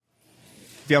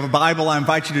If you have a Bible, I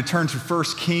invite you to turn to 1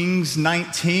 Kings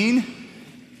 19.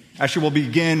 Actually, we'll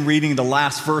begin reading the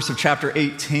last verse of chapter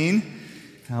 18.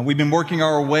 We've been working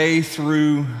our way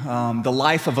through the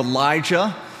life of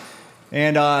Elijah.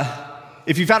 And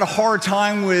if you've had a hard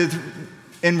time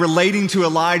in relating to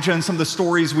Elijah and some of the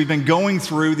stories we've been going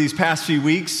through these past few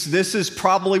weeks, this is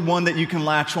probably one that you can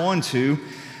latch on to.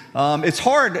 It's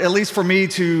hard, at least for me,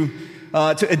 to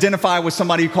identify with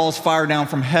somebody who calls fire down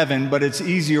from heaven, but it's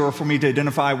easier for me to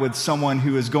identify with someone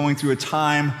who is going through a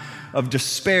time of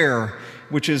despair,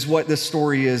 which is what this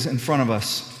story is in front of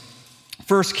us.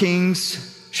 1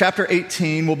 Kings chapter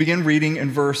 18, we'll begin reading in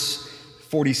verse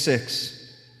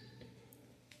 46.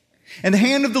 And the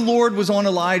hand of the Lord was on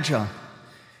Elijah,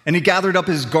 and he gathered up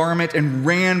his garment and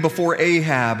ran before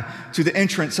Ahab to the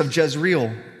entrance of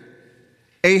Jezreel.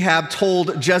 Ahab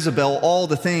told Jezebel all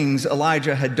the things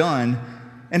Elijah had done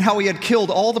and how he had killed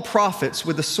all the prophets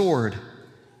with the sword.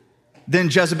 Then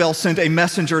Jezebel sent a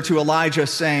messenger to Elijah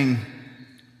saying,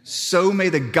 "So may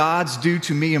the gods do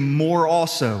to me and more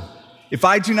also, if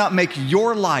I do not make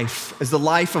your life as the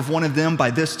life of one of them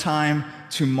by this time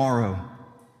tomorrow."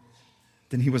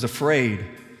 Then he was afraid,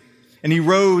 and he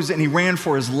rose and he ran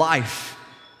for his life,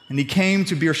 and he came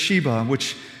to Beersheba,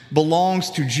 which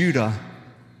belongs to Judah,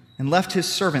 and left his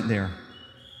servant there.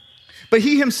 But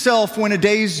he himself went a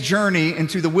day's journey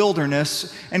into the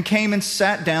wilderness and came and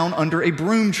sat down under a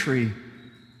broom tree.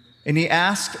 And he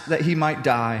asked that he might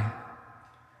die,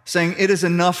 saying, "It is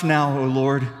enough now, O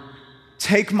Lord.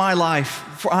 Take my life,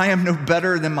 for I am no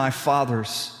better than my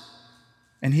fathers."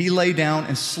 And he lay down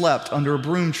and slept under a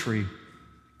broom tree.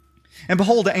 And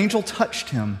behold, an angel touched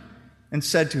him and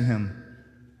said to him,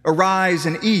 "Arise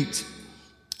and eat."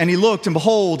 And he looked, and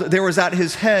behold, there was at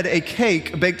his head a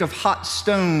cake baked of hot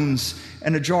stones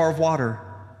and a jar of water.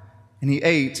 And he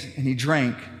ate, and he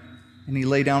drank, and he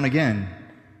lay down again.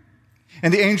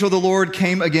 And the angel of the Lord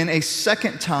came again a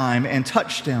second time and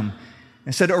touched him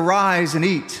and said, "Arise and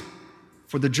eat,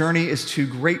 for the journey is too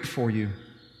great for you."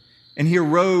 And he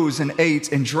arose and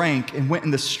ate and drank and went in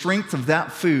the strength of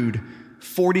that food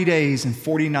 40 days and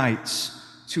 40 nights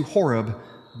to Horeb,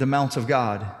 the mount of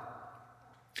God.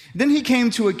 Then he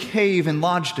came to a cave and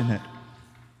lodged in it.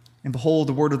 And behold,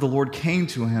 the word of the Lord came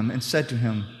to him and said to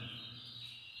him,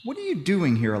 "What are you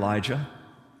doing here, Elijah?"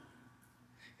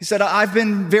 He said, "I've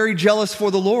been very jealous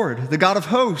for the Lord, the God of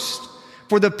hosts.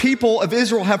 For the people of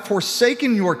Israel have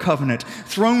forsaken your covenant,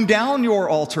 thrown down your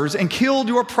altars, and killed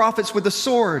your prophets with the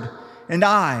sword. And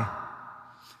I,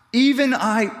 even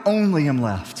I only am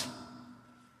left.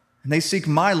 And they seek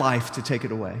my life to take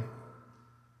it away."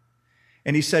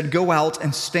 And he said, "Go out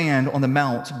and stand on the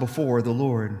mount before the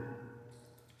Lord."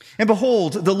 And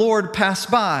behold, the Lord passed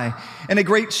by, and a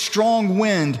great strong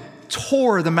wind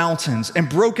tore the mountains and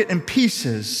broke in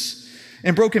pieces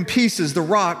the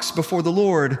rocks before the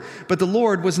Lord, but the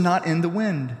Lord was not in the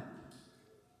wind.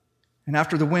 And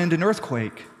after the wind, an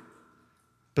earthquake,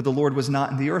 but the Lord was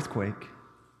not in the earthquake.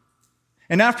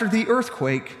 And after the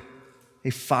earthquake,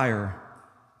 a fire,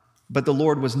 but the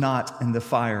Lord was not in the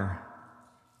fire.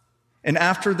 And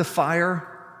after the fire,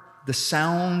 the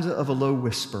sound of a low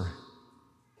whisper.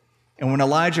 And when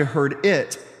Elijah heard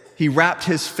it, he wrapped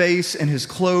his face in his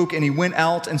cloak, and he went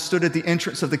out and stood at the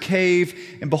entrance of the cave.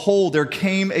 And behold, there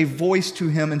came a voice to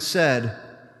him and said,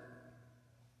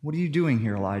 "What are you doing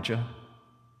here, Elijah?"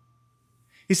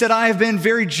 He said, "I have been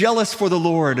very jealous for the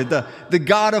Lord, the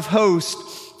God of hosts.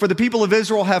 For the people of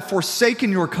Israel have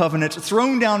forsaken your covenant,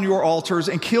 thrown down your altars,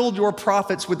 and killed your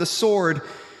prophets with the sword.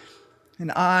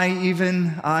 And I,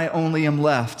 even I only am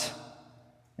left,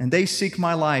 and they seek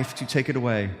my life to take it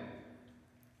away."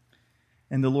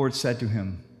 And the Lord said to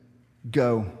him,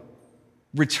 "Go,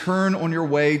 return on your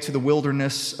way to the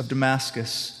wilderness of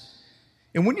Damascus.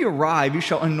 And when you arrive, you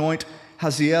shall anoint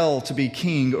Hazael to be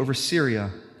king over Syria.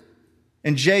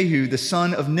 And Jehu, the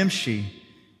son of Nimshi,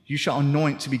 you shall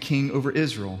anoint to be king over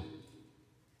Israel.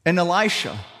 And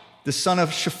Elisha, the son of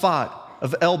Shaphat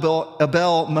of Abel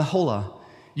Meholah,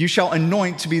 you shall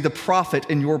anoint to be the prophet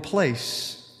in your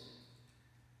place.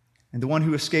 And the one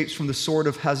who escapes from the sword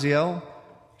of Hazael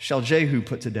shall Jehu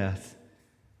put to death.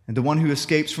 And the one who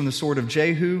escapes from the sword of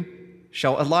Jehu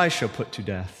shall Elisha put to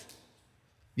death.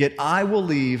 Yet I will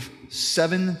leave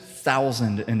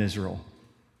 7,000 in Israel,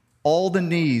 all the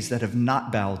knees that have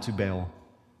not bowed to Baal,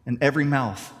 and every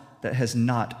mouth that has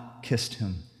not kissed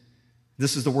him."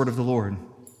 This is the word of the Lord.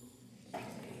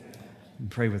 And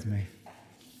pray with me.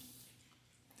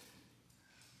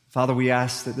 Father, we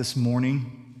ask that this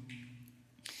morning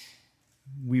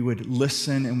we would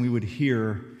listen and we would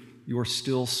hear your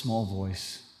still small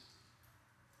voice,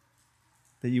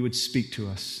 that you would speak to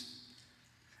us.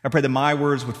 I pray that my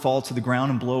words would fall to the ground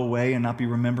and blow away and not be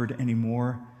remembered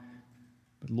anymore.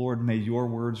 But Lord, may your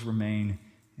words remain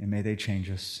and may they change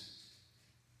us.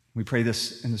 We pray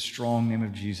this in the strong name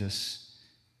of Jesus.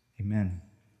 Amen.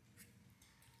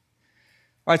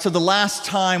 All right, so the last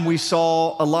time we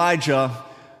saw Elijah,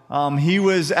 he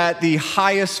was at the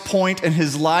highest point in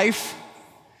his life.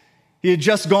 He had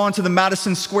just gone to the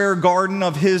Madison Square Garden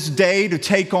of his day to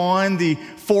take on the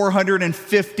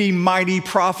 450 mighty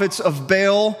prophets of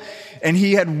Baal, and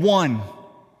he had won.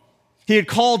 He had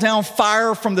called down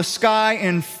fire from the sky,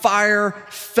 and fire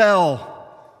fell.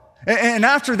 And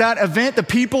after that event, the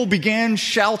people began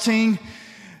shouting,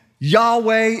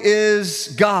 "Yahweh is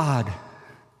God.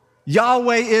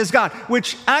 Yahweh is God,"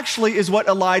 which actually is what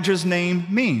Elijah's name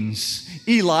means.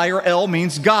 Eli or El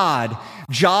means God.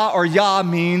 Jah or Yah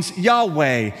means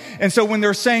Yahweh. And so when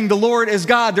they're saying the Lord is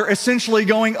God, they're essentially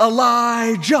going,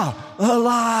 Elijah,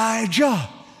 Elijah.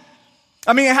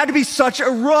 I mean, it had to be such a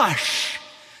rush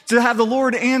to have the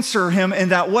Lord answer him in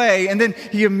that way. And then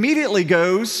he immediately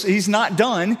goes, he's not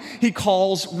done, he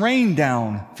calls rain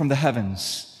down from the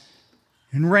heavens.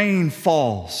 And rain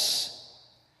falls.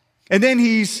 And then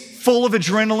he's full of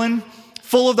adrenaline,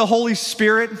 full of the Holy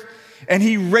Spirit, and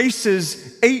he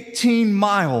races 18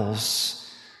 miles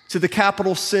to the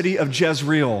capital city of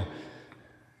Jezreel.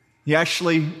 He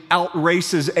actually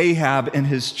outraces Ahab in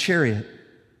his chariot.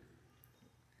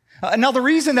 Now, the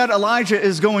reason that Elijah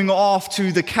is going off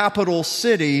to the capital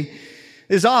city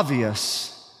is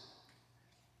obvious.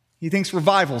 He thinks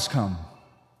revival's come.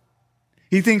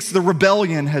 He thinks the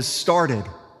rebellion has started.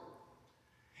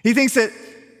 He thinks that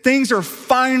things are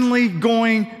finally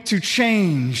going to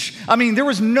change. I mean, there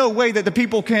was no way that the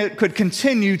people could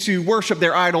continue to worship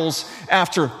their idols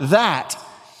after that.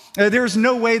 There's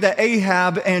no way that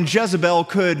Ahab and Jezebel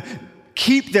could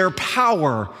keep their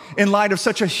power in light of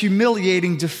such a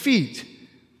humiliating defeat.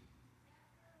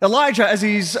 Elijah, as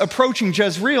he's approaching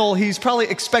Jezreel, he's probably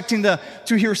expecting to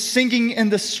hear singing in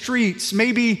the streets,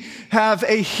 maybe have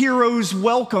a hero's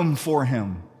welcome for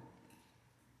him.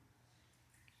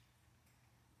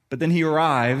 But then he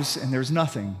arrives and there's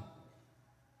nothing.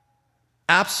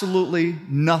 Absolutely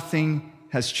nothing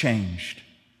has changed.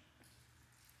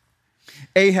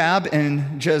 Ahab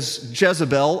and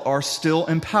Jezebel are still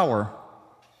in power.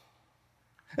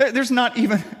 There's not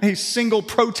even a single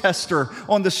protester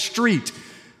on the street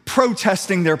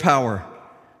protesting their power.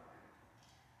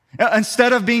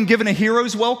 Instead of being given a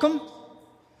hero's welcome,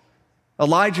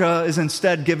 Elijah is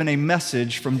instead given a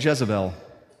message from Jezebel.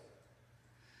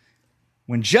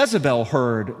 When Jezebel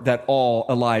heard that all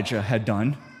Elijah had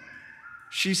done,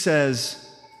 she says,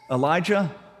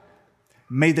 Elijah,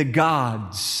 may the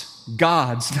gods,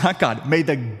 not God, may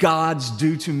the gods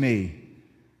do to me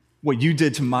what you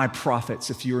did to my prophets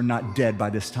if you are not dead by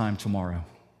this time tomorrow.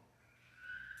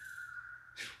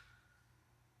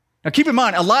 Now keep in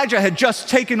mind, Elijah had just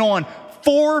taken on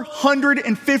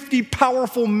 450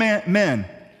 powerful men.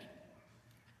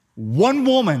 One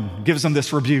woman gives him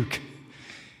this rebuke.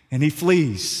 And he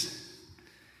flees.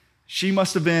 She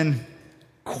must have been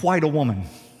quite a woman.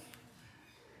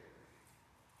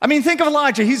 I mean, think of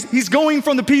Elijah. He's going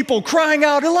from the people crying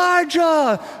out,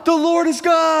 Elijah, the Lord is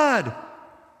God.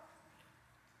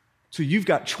 So you've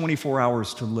got 24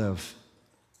 hours to live.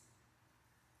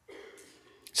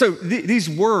 So these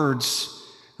words,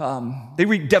 they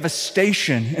wreak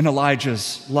devastation in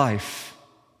Elijah's life.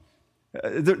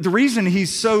 The reason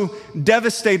he's so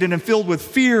devastated and filled with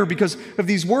fear because of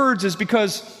these words is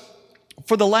because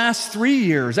for the last 3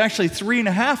 years, actually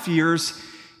 3.5 years,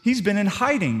 he's been in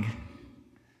hiding.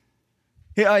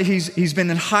 He's been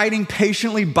in hiding,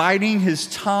 patiently biding his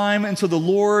time until the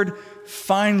Lord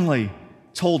finally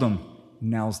told him,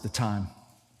 now's the time.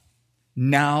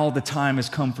 Now the time has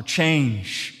come for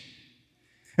change.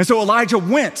 And so Elijah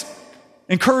went.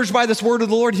 Encouraged by this word of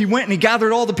the Lord, he went and he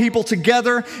gathered all the people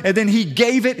together, and then he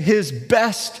gave it his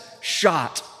best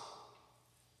shot.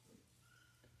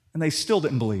 And they still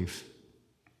didn't believe.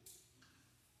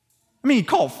 I mean, he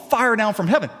called fire down from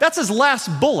heaven. That's his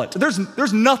last bullet.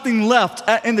 There's nothing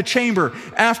left in the chamber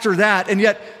after that, and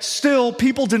yet still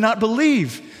people did not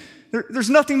believe. There's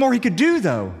nothing more he could do,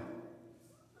 though.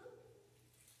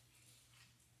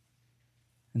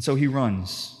 And so he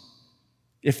runs.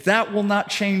 If that will not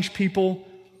change people,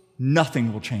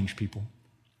 nothing will change people.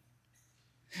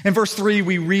 In verse 3,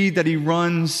 we read that he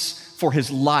runs for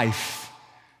his life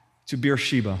to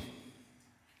Beersheba,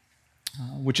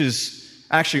 which is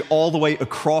actually all the way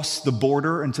across the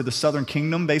border into the southern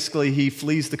kingdom. Basically, he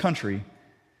flees the country.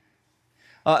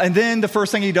 And then the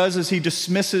first thing he does is he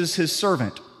dismisses his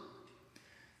servant,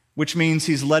 which means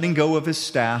he's letting go of his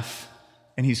staff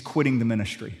and he's quitting the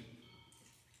ministry.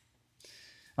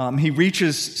 He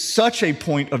reaches such a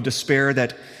point of despair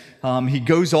that he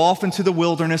goes off into the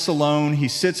wilderness alone. He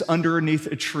sits underneath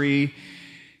a tree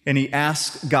and he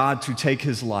asks God to take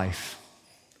his life.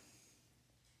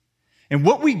 And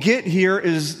what we get here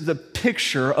is the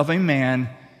picture of a man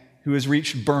who has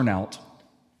reached burnout.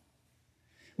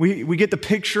 We get the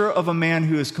picture of a man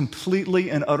who is completely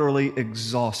and utterly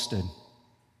exhausted.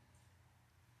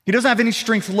 He doesn't have any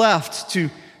strength left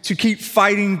to keep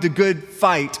fighting the good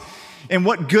fight. And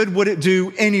what good would it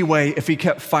do anyway if he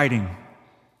kept fighting?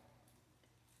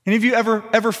 Any of you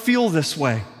ever feel this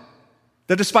way?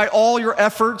 That despite all your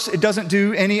efforts, it doesn't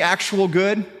do any actual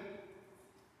good?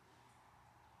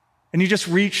 And you just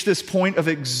reach this point of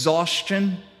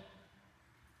exhaustion?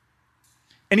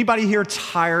 Anybody here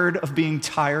tired of being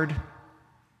tired?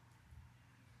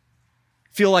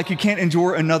 Feel like you can't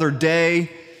endure another day?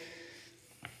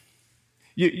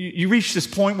 You reach this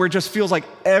point where it just feels like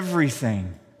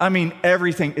everything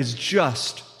is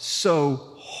just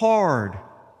so hard.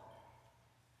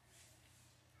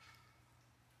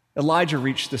 Elijah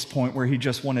reached this point where he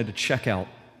just wanted to check out.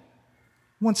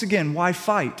 Once again, why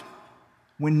fight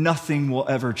when nothing will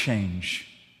ever change?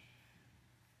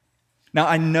 Now,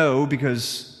 I know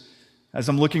because as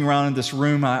I'm looking around in this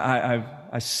room,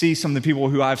 I see some of the people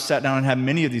who I've sat down and had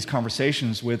many of these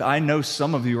conversations with. I know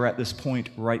some of you are at this point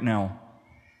right now,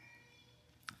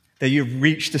 that you've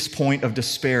reached this point of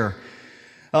despair.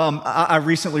 I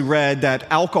recently read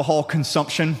that alcohol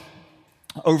consumption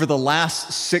over the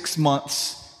last 6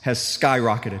 months has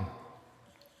skyrocketed.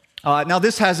 Now,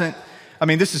 this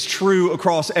is true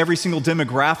across every single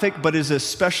demographic, but is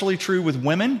especially true with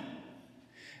women.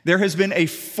 There has been a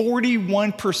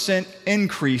 41%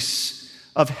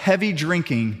 increase of heavy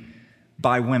drinking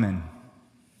by women.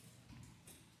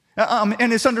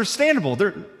 And it's understandable.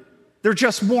 They're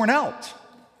just worn out.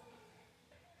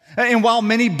 And while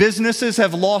many businesses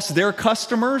have lost their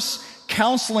customers,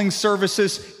 counseling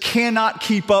services cannot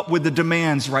keep up with the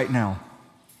demands right now.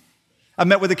 I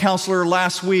met with a counselor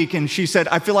last week, and she said,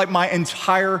 I feel like my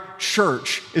entire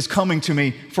church is coming to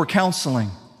me for counseling.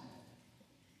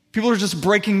 People are just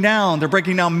breaking down. They're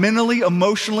breaking down mentally,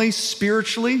 emotionally,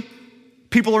 spiritually.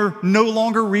 People are no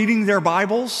longer reading their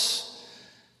Bibles.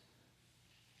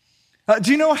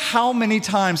 Do you know how many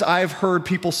times I've heard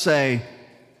people say,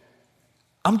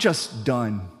 I'm just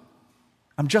done.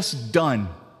 I'm just done.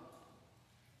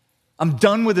 I'm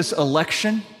done with this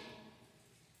election.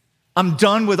 I'm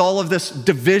done with all of this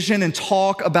division and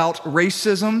talk about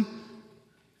racism.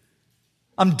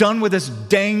 I'm done with this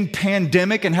dang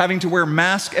pandemic and having to wear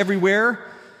masks everywhere.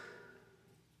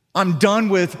 I'm done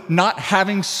with not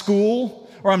having school,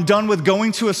 or I'm done with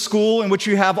going to a school in which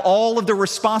you have all of the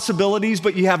responsibilities,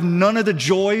 but you have none of the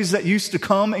joys that used to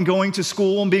come in going to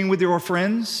school and being with your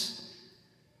friends.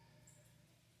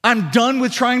 I'm done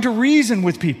with trying to reason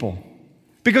with people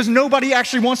because nobody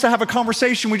actually wants to have a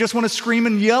conversation. We just want to scream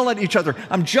and yell at each other.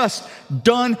 I'm just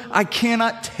done. I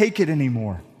cannot take it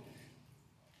anymore.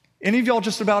 Any of y'all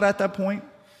just about at that point?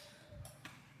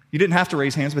 You didn't have to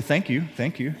raise hands, but thank you.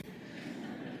 Thank you.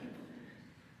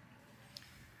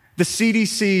 The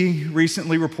CDC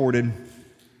recently reported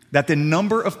that the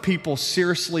number of people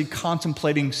seriously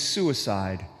contemplating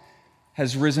suicide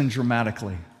has risen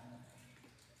dramatically.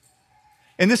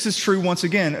 And this is true, once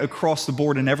again, across the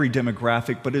board in every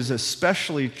demographic, but is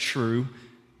especially true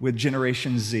with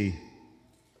Generation Z.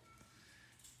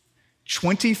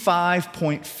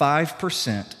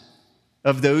 25.5%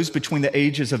 of those between the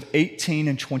ages of 18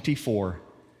 and 24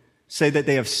 say that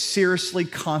they have seriously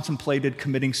contemplated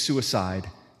committing suicide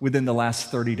within the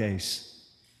last 30 days.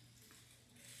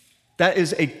 That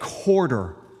is a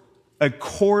quarter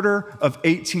of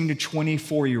 18 to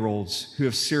 24-year-olds who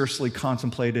have seriously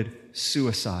contemplated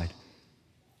suicide.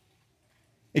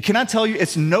 And can I tell you,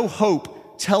 it's no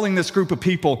hope telling this group of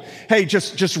people, hey,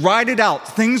 just ride it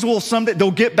out. Things will someday,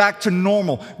 they'll get back to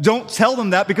normal. Don't tell them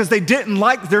that because they didn't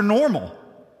like their normal.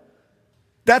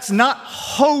 That's not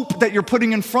hope that you're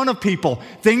putting in front of people.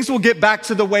 Things will get back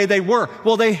to the way they were.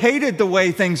 Well, they hated the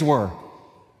way things were.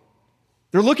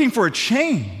 They're looking for a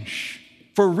change,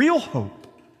 for real hope.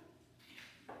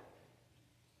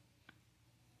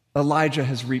 Elijah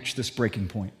has reached this breaking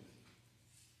point.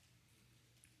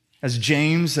 As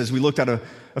we looked at a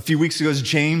few weeks ago, as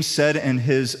James said in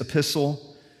his epistle,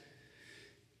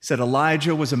 he said,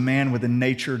 Elijah was a man with a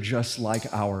nature just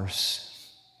like ours.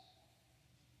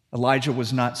 Elijah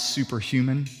was not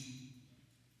superhuman.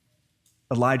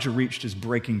 Elijah reached his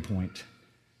breaking point,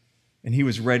 and he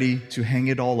was ready to hang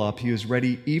it all up. He was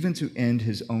ready even to end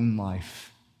his own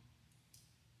life.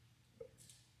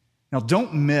 Now,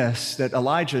 don't miss that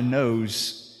Elijah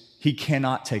knows he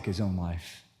cannot take his own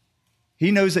life. He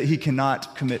knows that he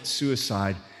cannot commit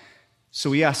suicide,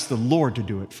 so he asks the Lord to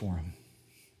do it for him.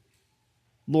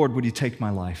 Lord, would you take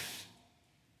my life?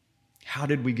 How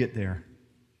did we get there?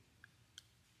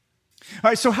 All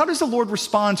right, so how does the Lord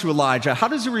respond to Elijah? How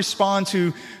does he respond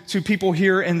to people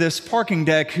here in this parking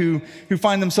deck who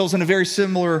find themselves in a very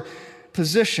similar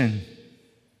position,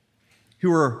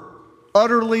 who are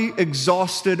utterly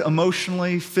exhausted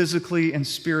emotionally, physically, and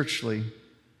spiritually?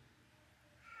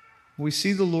 We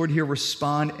see the Lord here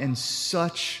respond in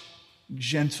such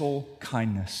gentle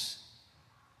kindness.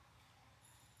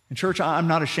 And church, I'm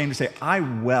not ashamed to say, I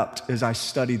wept as I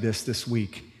studied this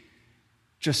week,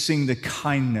 just seeing the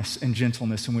kindness and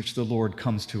gentleness in which the Lord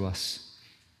comes to us.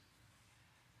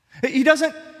 He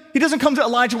doesn't come to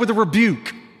Elijah with a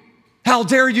rebuke. How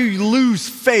dare you lose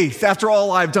faith after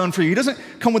all I've done for you? He doesn't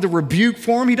come with a rebuke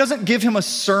for him. He doesn't give him a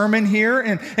sermon here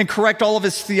and correct all of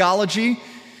his theology.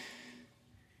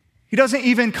 He doesn't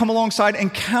even come alongside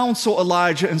and counsel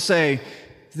Elijah and say,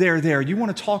 there, you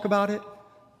want to talk about it?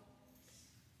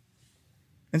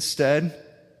 Instead,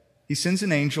 he sends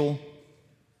an angel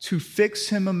to fix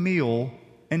him a meal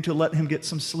and to let him get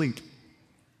some sleep.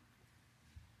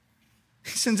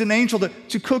 He sends an angel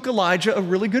to cook Elijah a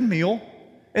really good meal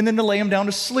and then to lay him down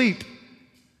to sleep.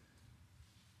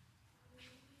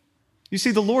 You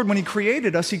see, the Lord, when he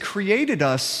created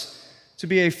us to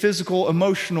be a physical,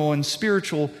 emotional, and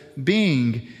spiritual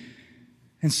being.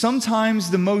 And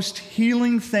sometimes the most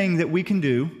healing thing that we can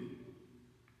do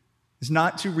is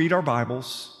not to read our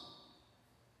Bibles,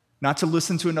 not to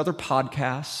listen to another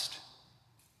podcast,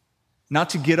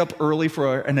 not to get up early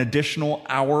for an additional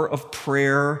hour of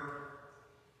prayer.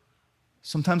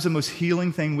 Sometimes the most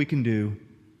healing thing we can do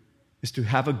is to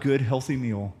have a good, healthy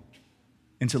meal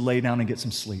and to lay down and get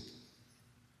some sleep.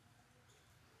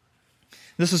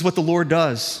 This is what the Lord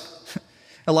does.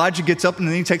 Elijah gets up and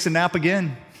then he takes a nap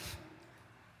again.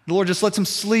 The Lord just lets him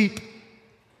sleep.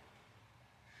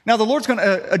 Now, the Lord's going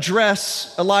to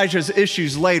address Elijah's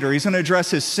issues later. He's going to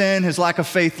address his sin, his lack of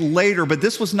faith later, but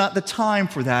this was not the time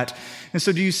for that. And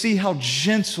so do you see how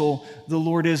gentle the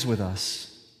Lord is with us?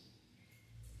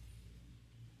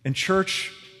 In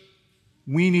church,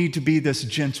 we need to be this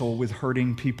gentle with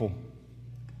hurting people.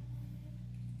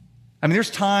 I mean,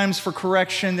 there's times for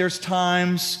correction. There's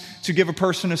times to give a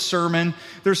person a sermon.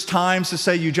 There's times to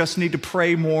say you just need to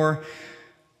pray more.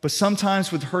 But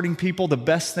sometimes with hurting people, the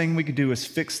best thing we could do is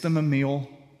fix them a meal.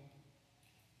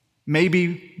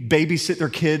 Maybe babysit their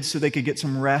kids so they could get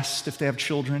some rest if they have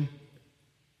children.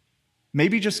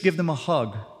 Maybe just give them a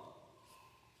hug.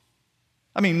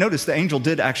 I mean, notice the angel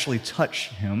did actually touch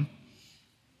him.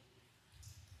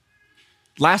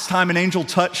 Last time an angel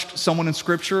touched someone in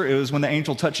Scripture, it was when the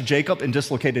angel touched Jacob and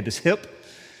dislocated his hip.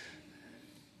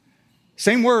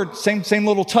 Same word, same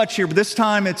little touch here, but this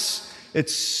time it's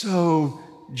so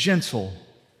gentle.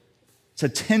 It's a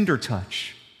tender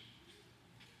touch.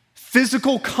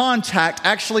 Physical contact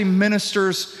actually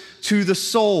ministers to the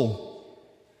soul.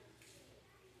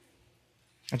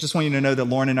 I just want you to know that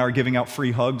Lauren and I are giving out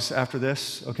free hugs after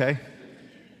this, okay?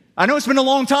 I know it's been a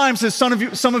long time since some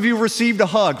of you received a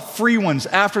hug, free ones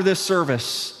after this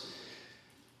service.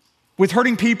 With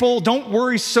hurting people, don't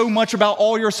worry so much about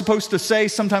all you're supposed to say.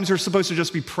 Sometimes you're supposed to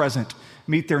just be present,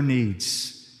 meet their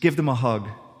needs, give them a hug.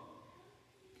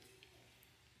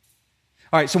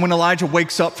 All right, so when Elijah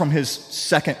wakes up from his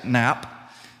second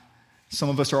nap, some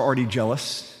of us are already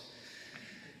jealous.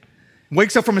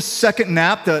 Wakes up from his second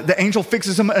nap, the angel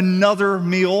fixes him another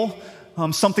meal,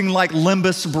 something like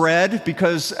limbus bread,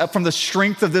 because from the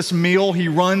strength of this meal, he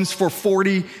runs for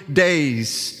 40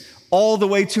 days, all the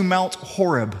way to Mount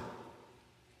Horeb.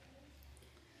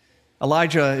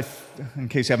 Elijah, in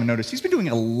case you haven't noticed, he's been doing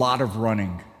a lot of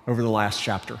running over the last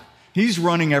chapter. He's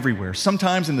running everywhere,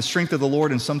 sometimes in the strength of the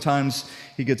Lord, and sometimes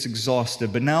he gets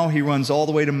exhausted. But now he runs all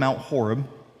the way to Mount Horeb.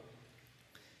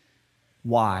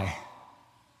 Why?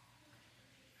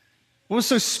 What was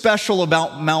so special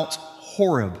about Mount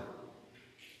Horeb?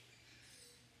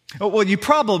 Well, you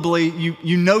probably,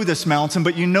 you know this mountain,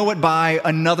 but you know it by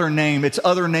another name, its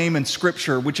other name in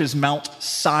Scripture, which is Mount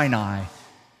Sinai.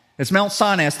 It's Mount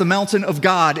Sinai. It's the mountain of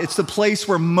God. It's the place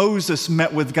where Moses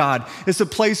met with God. It's the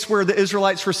place where the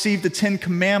Israelites received the 10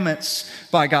 Commandments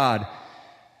by God.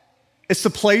 It's the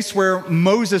place where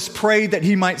Moses prayed that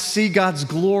he might see God's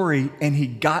glory, and he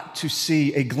got to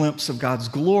see a glimpse of God's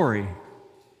glory.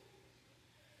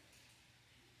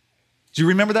 Do you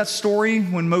remember that story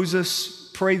when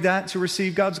Moses prayed that to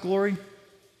receive God's glory?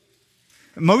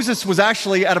 Moses was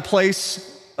actually at a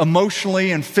place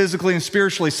emotionally and physically and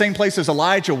spiritually, same place as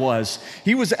Elijah was.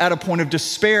 He was at a point of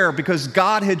despair because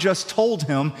God had just told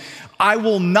him, I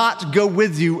will not go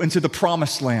with you into the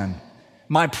promised land.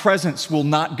 My presence will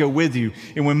not go with you.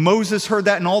 And when Moses heard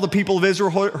that and all the people of Israel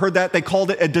heard that, they called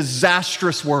it a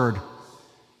disastrous word.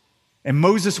 And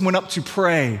Moses went up to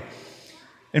pray.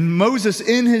 And Moses,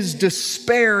 in his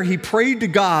despair, he prayed to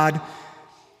God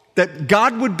that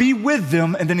God would be with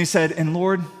them. And then he said, and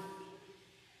Lord,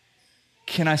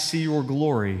 can I see your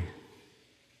glory?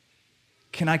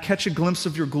 Can I catch a glimpse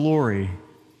of your glory?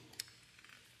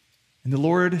 And the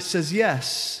Lord says,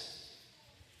 yes.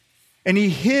 And he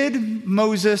hid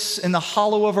Moses in the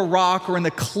hollow of a rock or in the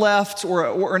cleft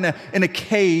or in a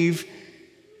cave.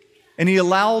 And he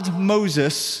allowed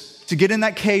Moses to get in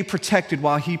that cave protected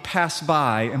while he passed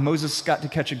by. And Moses got to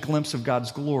catch a glimpse of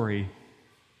God's glory.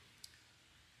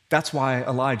 That's why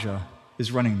Elijah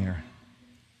is running there.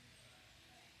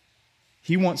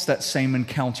 He wants that same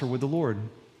encounter with the Lord,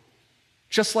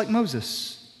 just like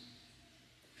Moses.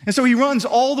 And so he runs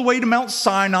all the way to Mount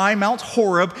Sinai, Mount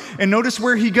Horeb, and notice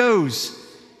where he goes.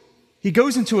 He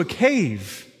goes into a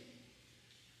cave.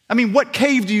 I mean, what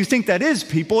cave do you think that is,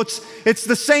 people? It's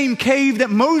the same cave that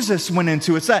Moses went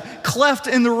into. It's that cleft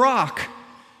in the rock.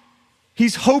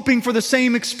 He's hoping for the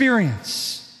same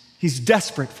experience. He's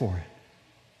desperate for it.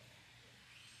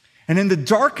 And in the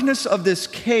darkness of this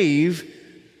cave,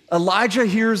 Elijah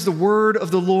hears the word of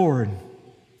the Lord.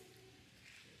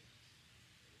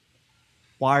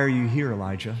 Why are you here,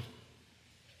 Elijah?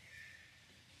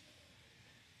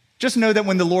 Just know that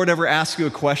when the Lord ever asks you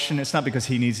a question, it's not because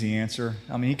he needs the answer.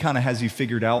 I mean, he kind of has you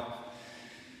figured out.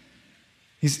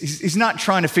 He's not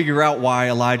trying to figure out why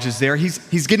Elijah's there.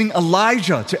 He's getting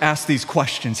Elijah to ask these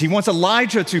questions. He wants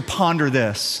Elijah to ponder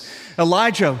this.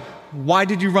 Elijah, why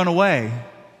did you run away?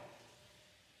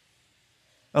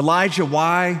 Elijah,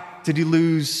 why did you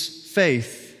lose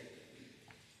faith?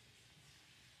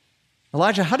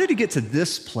 Elijah, how did you get to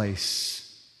this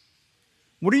place?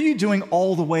 What are you doing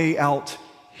all the way out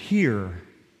here?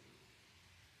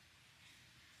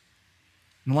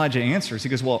 And Elijah answers. He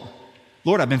goes, well,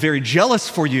 Lord, I've been very jealous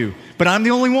for you, but I'm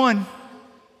the only one.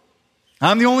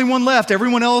 I'm the only one left.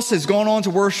 Everyone else has gone on to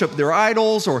worship their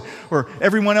idols, or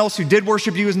everyone else who did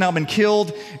worship you has now been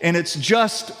killed, and it's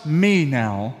just me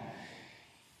now.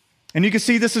 And you can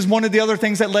see this is one of the other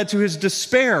things that led to his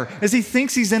despair, as he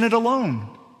thinks he's in it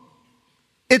alone.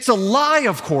 It's a lie,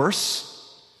 of course.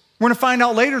 We're going to find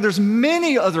out later there's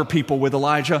many other people with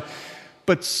Elijah,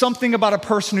 but something about a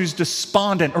person who's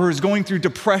despondent or who's going through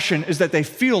depression is that they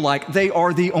feel like they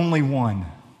are the only one.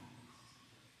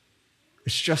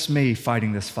 It's just me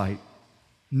fighting this fight.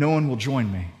 No one will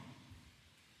join me.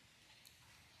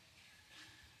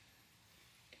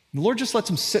 The Lord just lets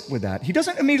him sit with that. He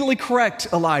doesn't immediately correct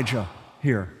Elijah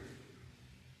here.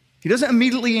 He doesn't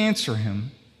immediately answer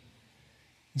him.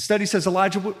 Instead, he says,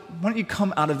 Elijah, why don't you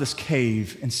come out of this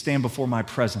cave and stand before my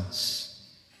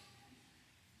presence?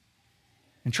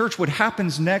 And church, what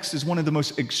happens next is one of the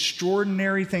most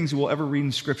extraordinary things we'll ever read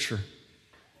in Scripture.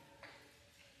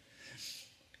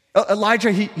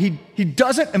 Elijah, he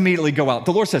doesn't immediately go out.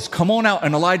 The Lord says, come on out,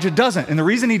 and Elijah doesn't. And the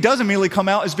reason he doesn't immediately come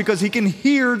out is because he can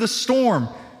hear the storm.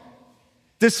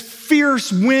 This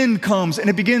fierce wind comes and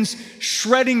it begins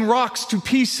shredding rocks to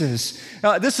pieces.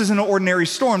 This isn't an ordinary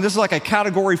storm. This is like a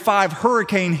Category 5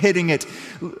 hurricane hitting it,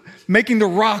 making the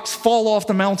rocks fall off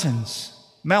the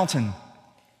mountain.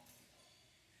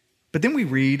 But then we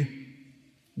read,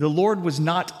 the Lord was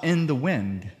not in the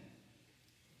wind.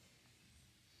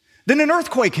 Then an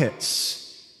earthquake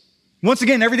hits. Once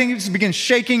again, everything just begins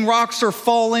shaking, rocks are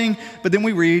falling. But then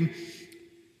we read,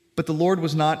 but the Lord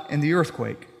was not in the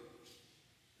earthquake.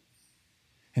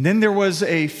 And then there was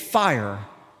a fire.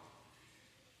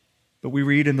 But we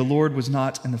read, and the Lord was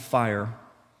not in the fire.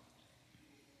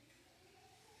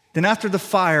 Then after the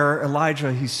fire,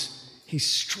 Elijah, he's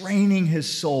straining his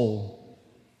soul,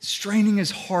 straining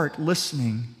his heart,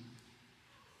 listening.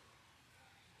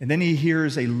 And then he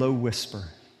hears a low whisper.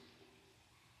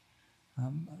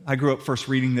 I grew up first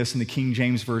reading this in the King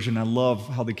James Version. I love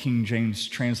how the King James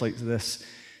translates this. It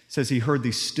says he heard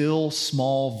the still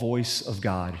small voice of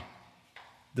God.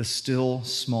 The still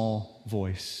small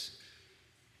voice.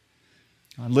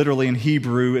 Literally in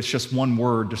Hebrew, it's just one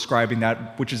word describing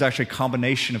that, which is actually a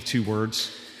combination of two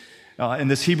words. In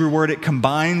this Hebrew word, it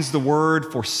combines the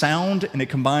word for sound and it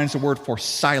combines the word for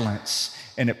silence,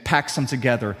 and it packs them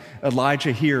together.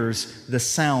 Elijah hears the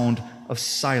sound of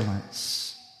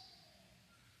silence.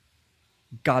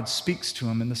 God speaks to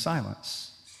him in the silence.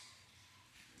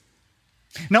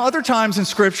 Now, other times in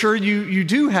Scripture, you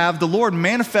do have the Lord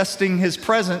manifesting his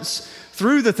presence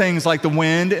through the things like the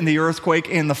wind and the earthquake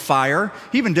and the fire.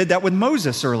 He even did that with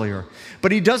Moses earlier.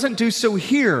 But he doesn't do so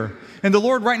here. And the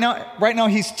Lord right now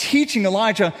he's teaching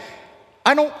Elijah,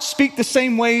 I don't speak the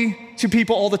same way to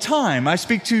people all the time. I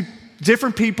speak to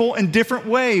different people in different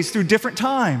ways through different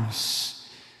times.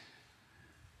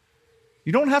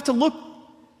 You don't have to look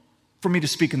for me to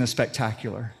speak in the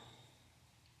spectacular.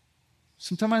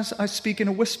 Sometimes I speak in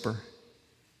a whisper.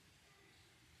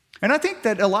 And I think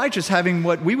that Elijah's having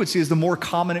what we would see as the more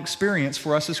common experience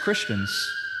for us as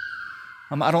Christians.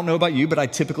 I don't know about you, but I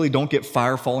typically don't get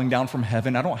fire falling down from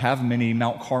heaven. I don't have many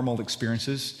Mount Carmel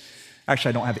experiences. Actually,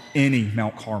 I don't have any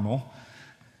Mount Carmel.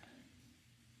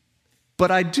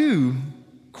 But I do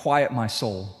quiet my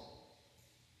soul,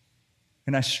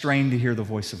 and I strain to hear the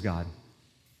voice of God.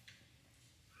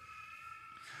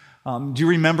 Do you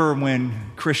remember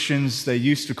when Christians, they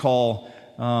used to call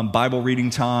Bible reading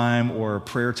time or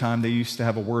prayer time, they used to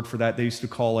have a word for that. They used to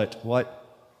call it what?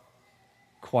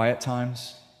 Quiet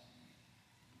times.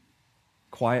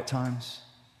 Quiet times.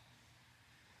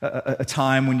 A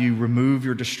time when you remove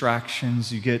your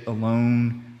distractions, you get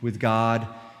alone with God,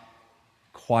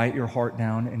 quiet your heart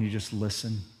down, and you just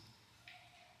listen.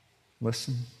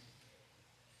 Listen.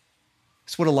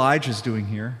 That's what Elijah's doing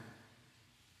here.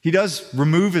 He does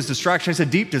remove his distraction. It's a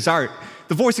deep desire.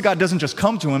 The voice of God doesn't just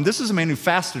come to him. This is a man who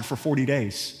fasted for 40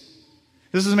 days.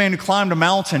 This is a man who climbed a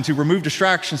mountain to remove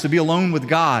distractions, to be alone with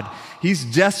God. He's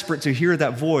desperate to hear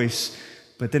that voice,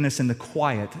 but then it's in the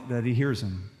quiet that he hears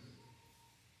him.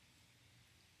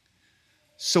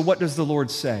 So what does the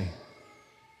Lord say?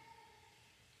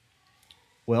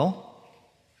 Well,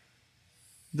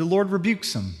 the Lord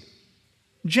rebukes him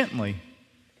gently,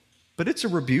 but it's a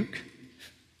rebuke.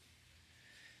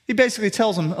 He basically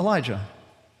tells him, Elijah,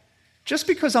 just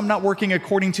because I'm not working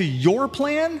according to your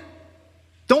plan,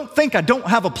 don't think I don't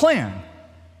have a plan.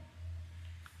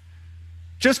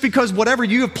 Just because whatever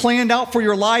you have planned out for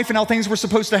your life and how things were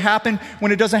supposed to happen,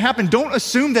 when it doesn't happen, don't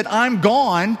assume that I'm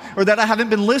gone or that I haven't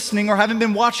been listening or haven't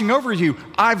been watching over you.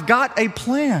 I've got a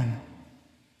plan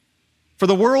for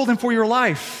the world and for your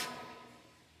life.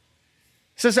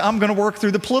 He says, I'm going to work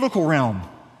through the political realm.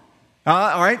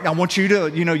 All right, I want you to,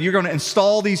 you're going to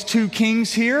install these 2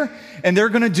 kings here, and they're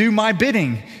going to do my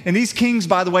bidding. And these kings,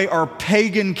 by the way, are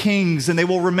pagan kings, and they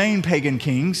will remain pagan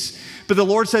kings. But the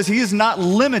Lord says he is not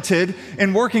limited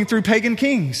in working through pagan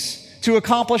kings to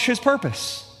accomplish his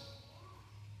purpose.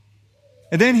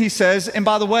 And then he says, and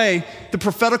by the way, the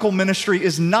prophetical ministry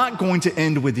is not going to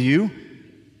end with you.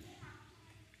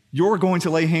 You're going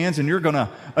to lay hands, and you're going to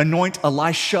anoint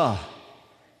Elisha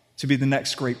to be the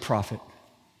next great prophet.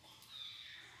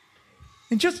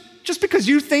 And just because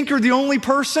you think you're the only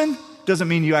person doesn't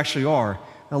mean you actually are.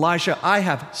 Elisha, I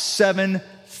have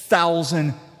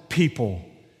 7,000 people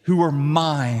who are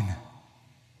mine,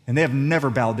 and they have never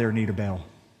bowed their knee to Baal.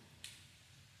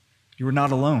 You are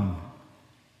not alone.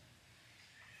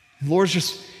 The Lord's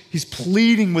he's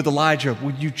pleading with Elijah,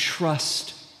 will you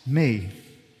trust me? And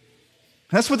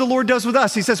that's what the Lord does with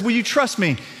us. He says, will you trust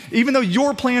me? Even though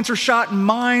your plans are shot and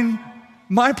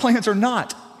my plans are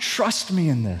not. Trust me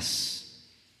in this.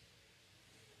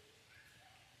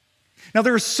 Now,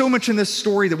 there is so much in this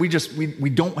story that we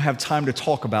don't have time to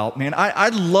talk about, man.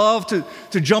 I'd love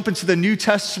to jump into the New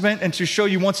Testament and to show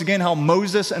you once again how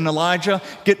Moses and Elijah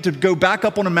get to go back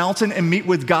up on a mountain and meet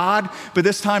with God, but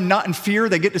this time not in fear.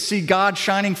 They get to see God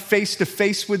shining face to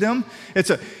face with them. It's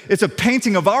a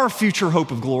painting of our future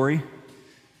hope of glory.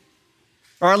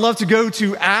 Or I'd love to go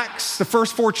to Acts, the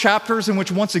first 4 chapters in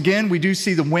which once again we do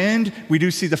see the wind, we do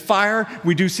see the fire,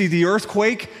 we do see the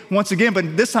earthquake once again,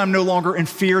 but this time no longer in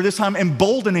fear, this time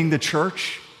emboldening the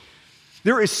church.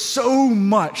 There is so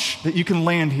much that you can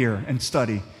land here and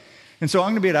study. And so I'm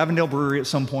going to be at Avondale Brewery at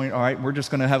some point, all right? We're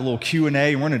just going to have a little Q&A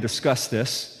and we're going to discuss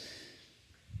this.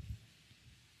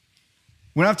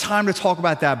 We don't have time to talk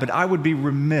about that, but I would be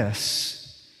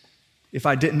remiss if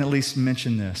I didn't at least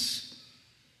mention this.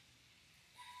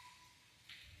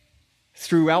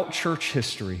 Throughout church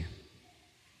history,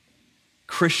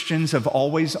 Christians have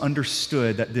always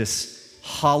understood that this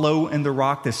hollow in the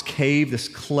rock, this cave, this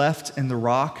cleft in the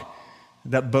rock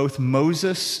that both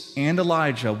Moses and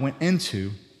Elijah went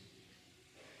into,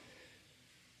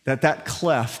 that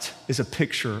cleft is a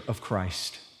picture of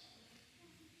Christ.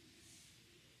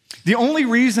 The only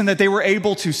reason that they were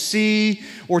able to see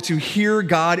or to hear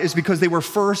God is because they were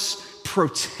first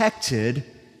protected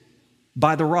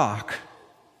by the rock.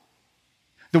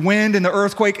 The wind and the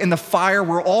earthquake and the fire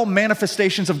were all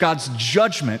manifestations of God's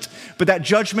judgment, but that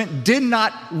judgment did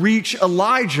not reach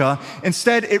Elijah.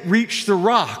 Instead, it reached the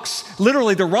rocks.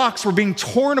 Literally, the rocks were being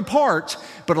torn apart,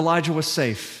 but Elijah was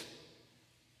safe.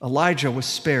 Elijah was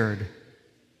spared.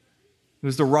 It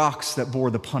was the rocks that bore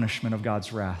the punishment of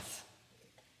God's wrath.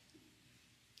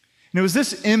 And it was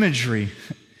this imagery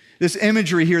This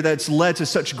imagery here that's led to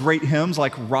such great hymns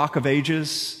like Rock of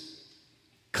Ages,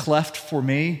 Cleft for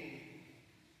me,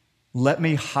 Let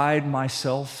me hide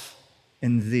myself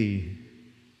in thee.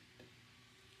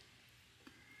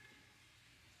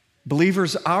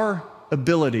 Believers, our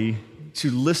ability to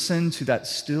listen to that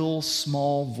still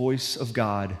small voice of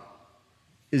God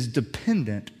is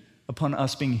dependent upon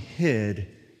us being hid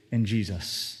in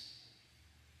Jesus.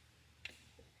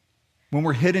 When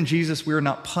we're hid in Jesus, we are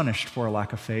not punished for our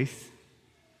lack of faith.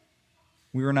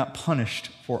 We are not punished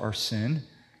for our sin.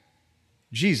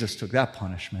 Jesus took that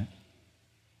punishment.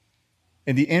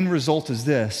 And the end result is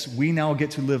this: we now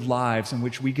get to live lives in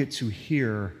which we get to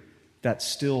hear that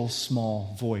still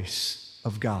small voice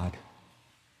of God.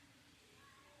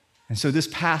 And so this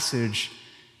passage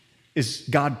is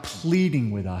God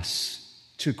pleading with us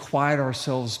to quiet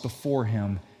ourselves before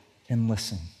him and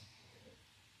listen.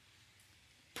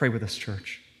 Pray with us,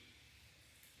 church.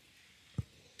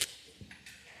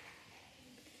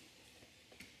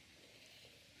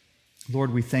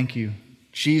 Lord, we thank you.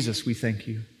 Jesus, we thank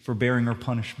you for bearing our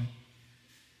punishment,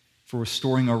 for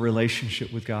restoring our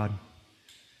relationship with God.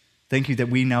 Thank you that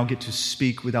we now get to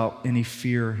speak without any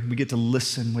fear. We get to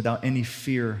listen without any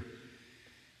fear.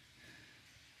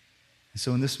 And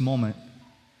so in this moment,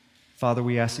 Father,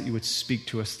 we ask that you would speak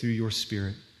to us through your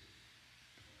Spirit.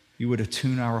 You would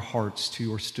attune our hearts to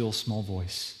your still small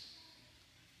voice.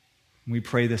 And we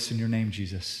pray this in your name,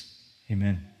 Jesus.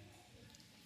 Amen.